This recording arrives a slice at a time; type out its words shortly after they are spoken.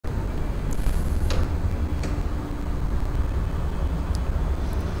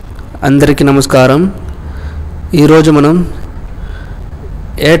అందరికీ నమస్కారం. ఈరోజు మనం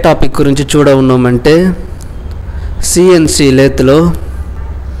ఏ టాపిక్ గురించి చూడవున్నామంటే CNC లేత్లో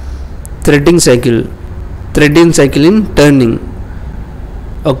threading cycle in turning.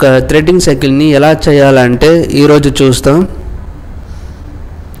 ఒక థ్రెడ్డింగ్ సైకిల్ని ఎలా చేయాలంటే ఈరోజు చూస్తాం.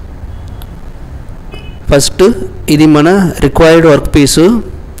 ఫస్ట్ ఇది మన రిక్వైర్డ్ వర్క్ పీసు,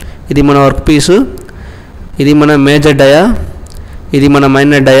 ఇది మన మేజర్ డయా, ఇది మన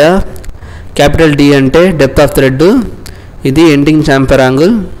మైనర్ డయా. క్యాపిటల్ డి అంటే డెప్త్ ఆఫ్ థ్రెడ్, ఇది ఎండింగ్ చాంపర్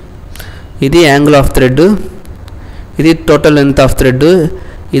యాంగిల్, ఇది యాంగిల్ ఆఫ్ థ్రెడ్, ఇది టోటల్ లెంత్ ఆఫ్ థ్రెడ్,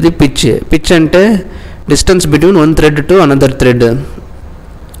 ఇది పిచ్ అంటే distance between one thread to another thread.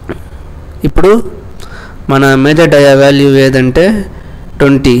 ఇప్పుడు మన మేజర్ డయా వాల్యూ ఏదంటే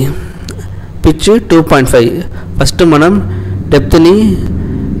 20, పిచ్ 2.5. ఫస్ట్ మనం డెప్త్ని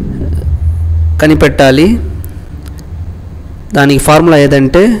కనిపెట్టాలి. దానికి ఫార్ములా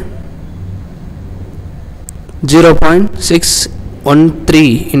ఏదంటే 0.613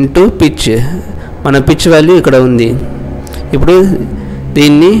 ఇంటూ పిచ్. మన పిచ్ వాల్యూ ఇక్కడ ఉంది. ఇప్పుడు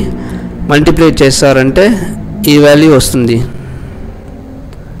దీన్ని మల్టిప్లై చేస్తారంటే ఈ వాల్యూ వస్తుంది.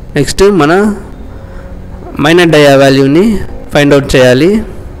 నెక్స్ట్ మన మైనర్ డయా వాల్యూని ఫైండ్ అవుట్ చేయాలి.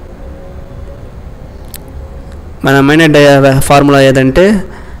 మన మైనర్ డయా ఫార్ములా ఏదంటే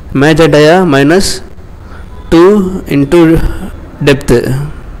మేజర్ డయా మైనస్ 2 ఇంటూ డెప్త్.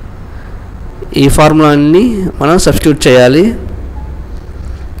 ఈ ఫార్ములాని మనం సబ్స్టిట్యూట్ చేయాలి.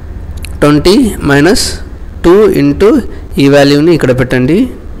 20 మైనస్ 2 ఇంటూ ఈ వాల్యూని ఇక్కడ పెట్టండి.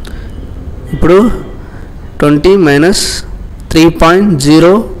 ఇప్పుడు 20 మైనస్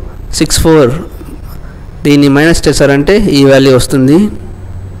 3.064 దీన్ని మైనస్ చేశారంటే ఈ వాల్యూ వస్తుంది.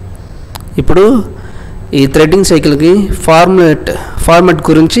 ఇప్పుడు ఈ థ్రెడ్డింగ్ సైకిల్కి ఫార్మాట్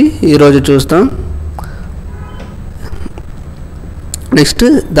గురించి ఈరోజు చూస్తాం. నెక్స్ట్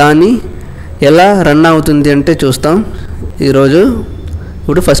దాన్ని ఎలా రన్ అవుతుంది అంటే చూస్తాం ఈరోజు.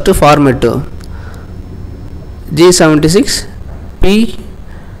 ఇప్పుడు first format G76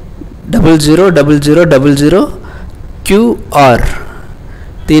 P000000 QR.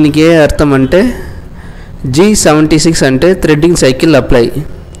 దీనికి ఏ అర్థం అంటే G76 అంటే threading cycle apply.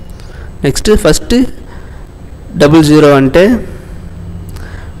 Next first 00 అంటే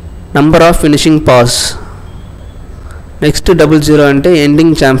number of finishing pass. Next 00 అంటే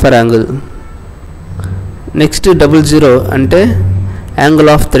ఎండింగ్ చాంఫర్ యాంగిల్. నెక్స్ట్ 00 అంటే యాంగిల్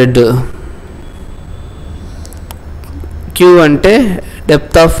ఆఫ్ థ్రెడ్. క్యూ అంటే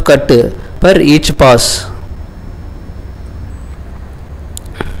depth of cut per each pass.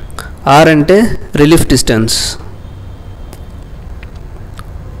 Are అంటే relief distance.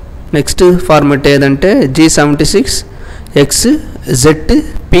 Next format ఏదంటే G76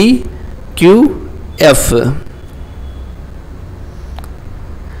 XZPQF.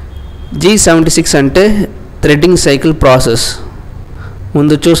 G76 అంటే threading cycle process.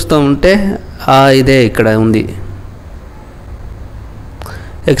 ముందు చూస్తూ ఉంటే ఇదే ఇక్కడ ఉంది.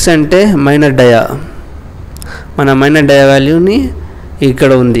 X అంటే మైనర్ డయా, మన మైనర్ డయా వాల్యూని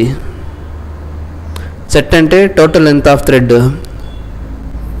ఇక్కడ ఉంది. Z అంటే total length of thread,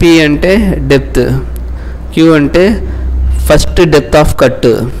 P అంటే డెప్త్, Q అంటే first depth of cut,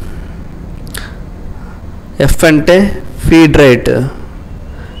 F అంటే ఫీడ్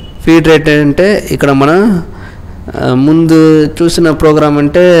రేట్ అంటే ఇక్కడ మన ముందు చూసిన ప్రోగ్రామ్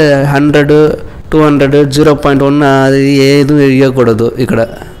అంటే 100, 200, 0.1 అది ఏది ఇవ్వకూడదు. ఇక్కడ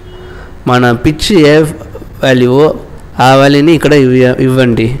మన పిచ్ ఏ వాల్యూ ఆ వాల్యూని ఇక్కడ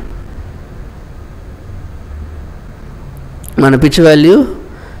ఇవ్వండి. మన పిచ్ వాల్యూ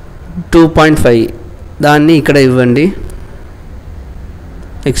 2.5 దాన్ని ఇక్కడ ఇవ్వండి.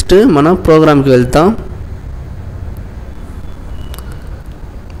 నెక్స్ట్ మనం ప్రోగ్రామ్కి వెళ్తాం.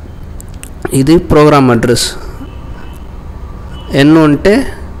 ఇది ప్రోగ్రామ్ అడ్రస్. ఎన్ అంటే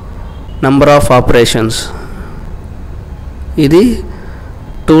నంబర్ ఆఫ్ ఆపరేషన్స్, ఇది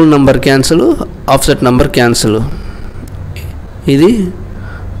tool number cancel, offset number cancel, ఇది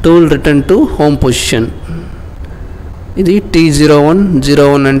tool return to home position, ఇది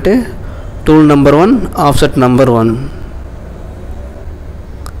T0101 అంటే tool number 1 offset number 1,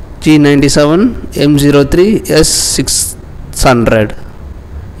 G97 M03 S600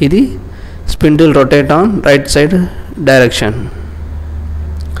 ఇది spindle rotate on right side direction.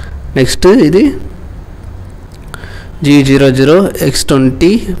 Next ఇది G00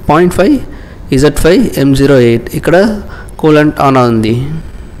 X20.5 Z5 M08 ఇక్కడ coolant on ఉంది.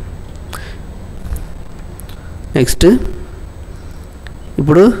 Next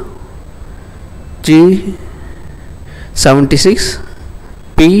ఇప్పుడు G76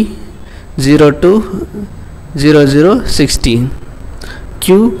 P020060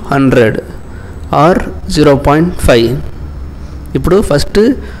 Q100 or 0.5. ఇప్పుడు first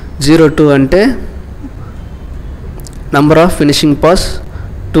 02 అంటే number of finishing pass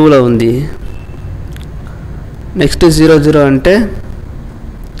 2లో ఉంది. నెక్స్ట్ 00 అంటే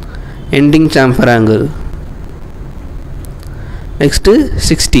ఎండింగ్ చాంఫర్ యాంగిల్. నెక్స్ట్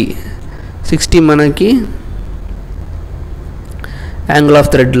 60 మనకి యాంగిల్ ఆఫ్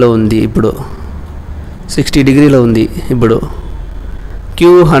థ్రెడ్లో ఉంది. ఇప్పుడు 60 డిగ్రీలో ఉంది. ఇప్పుడు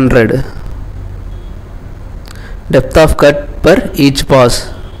Q100 depth of cut per each pass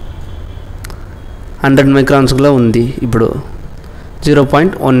 100 మైక్రాన్స్లో ఉంది. ఇప్పుడు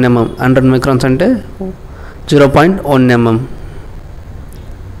 0.1 mm. 100 మైక్రాన్స్ అంటే 0.1 mm.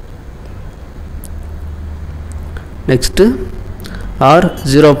 Next are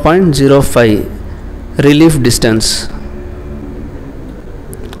 0.05 relief distance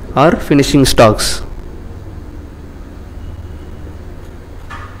are finishing stocks.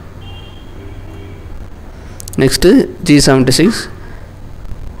 Next G76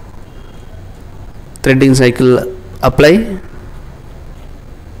 threading cycle apply.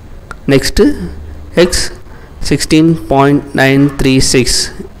 Next X16.936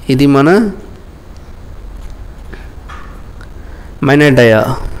 ఇది మన మైనర్ డయా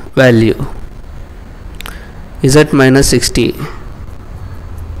value. Z-60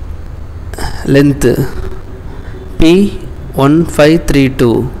 length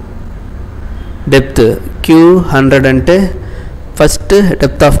P1532 depth Q100 అంటే first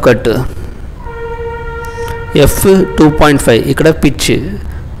depth of cut. F2.5 ఇక్కడ pitch.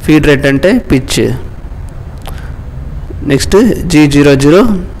 Feed rate అంటే pitch. Next G00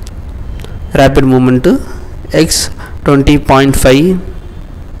 rapid moment. X20.5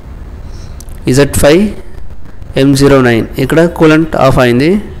 Z5 M09 ఇక్కడ coolant of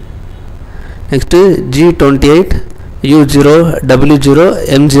అయింది. Next G28 U0 W0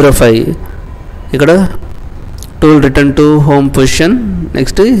 M05 ఇక్కడ tool return to home position.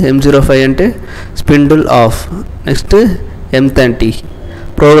 Next M05 అంటే spindle of. Next M30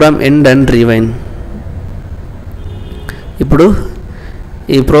 programme end and రీవైన్. ఇప్పుడు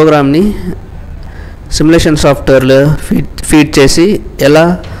ఈ ప్రోగ్రామ్ని simulation సాఫ్ట్వేర్లో feed చేసి ఎలా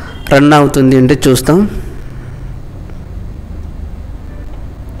రన్ అవుతుంది అంటే చూస్తాం.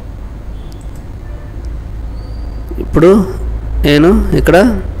 ఇప్పుడు నేను ఇక్కడ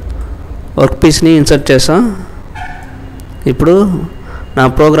వర్క్ పీస్ని ఇన్సర్ట్ చేస్తాం. ఇప్పుడు నా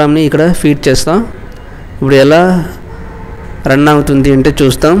ప్రోగ్రామ్ని ఇక్కడ ఫీడ్ చేస్తాం. ఇప్పుడు ఎలా రన్ అవుతుంది అంటే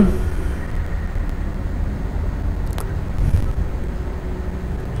చూస్తాం.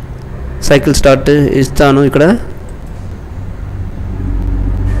 సైకిల్ స్టార్ట్ ఇస్తాను. ఇక్కడ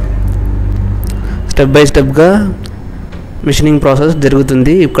స్టెప్ బై స్టెప్గా మిషనింగ్ ప్రాసెస్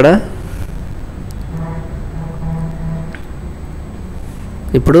జరుగుతుంది. ఇక్కడ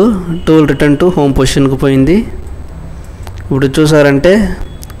ఇప్పుడు టూల్ రిటర్న్ టు హోమ్ పొజిషన్కి పోయింది. ఇప్పుడు చూసారంటే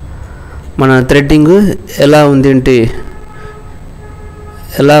మన థ్రెడ్డింగ్ ఎలా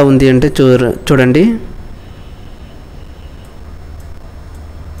ఉంది అంటే చూడండి.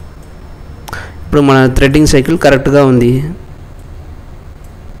 ఇప్పుడు మన థ్రెడ్డింగ్ సైకిల్ కరెక్ట్గా ఉంది.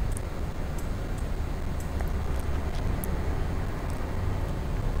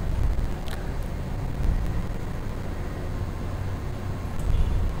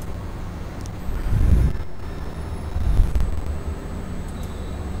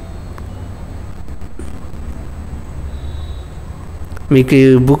 మీకు ఈ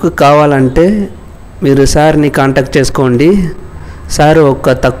బుక్ కావాలంటే మీరు సార్ని కాంటాక్ట్ చేసుకోండి. సార్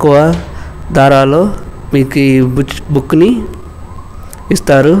ఒక తక్కువ ధరలో మీకు ఈ బుక్ని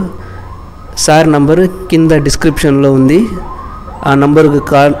ఇస్తారు. సార్ నంబరు కింద డిస్క్రిప్షన్లో ఉంది. ఆ నంబర్కి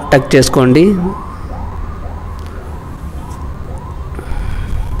కాంటాక్ట్ చేసుకోండి.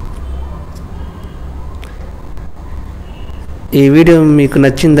 ఈ వీడియో మీకు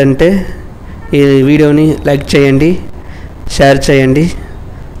నచ్చిందంటే ఈ వీడియోని లైక్ చేయండి, షేర్ చేయండి,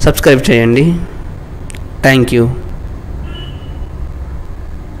 సబ్స్క్రైబ్ చేయండి. Thank you.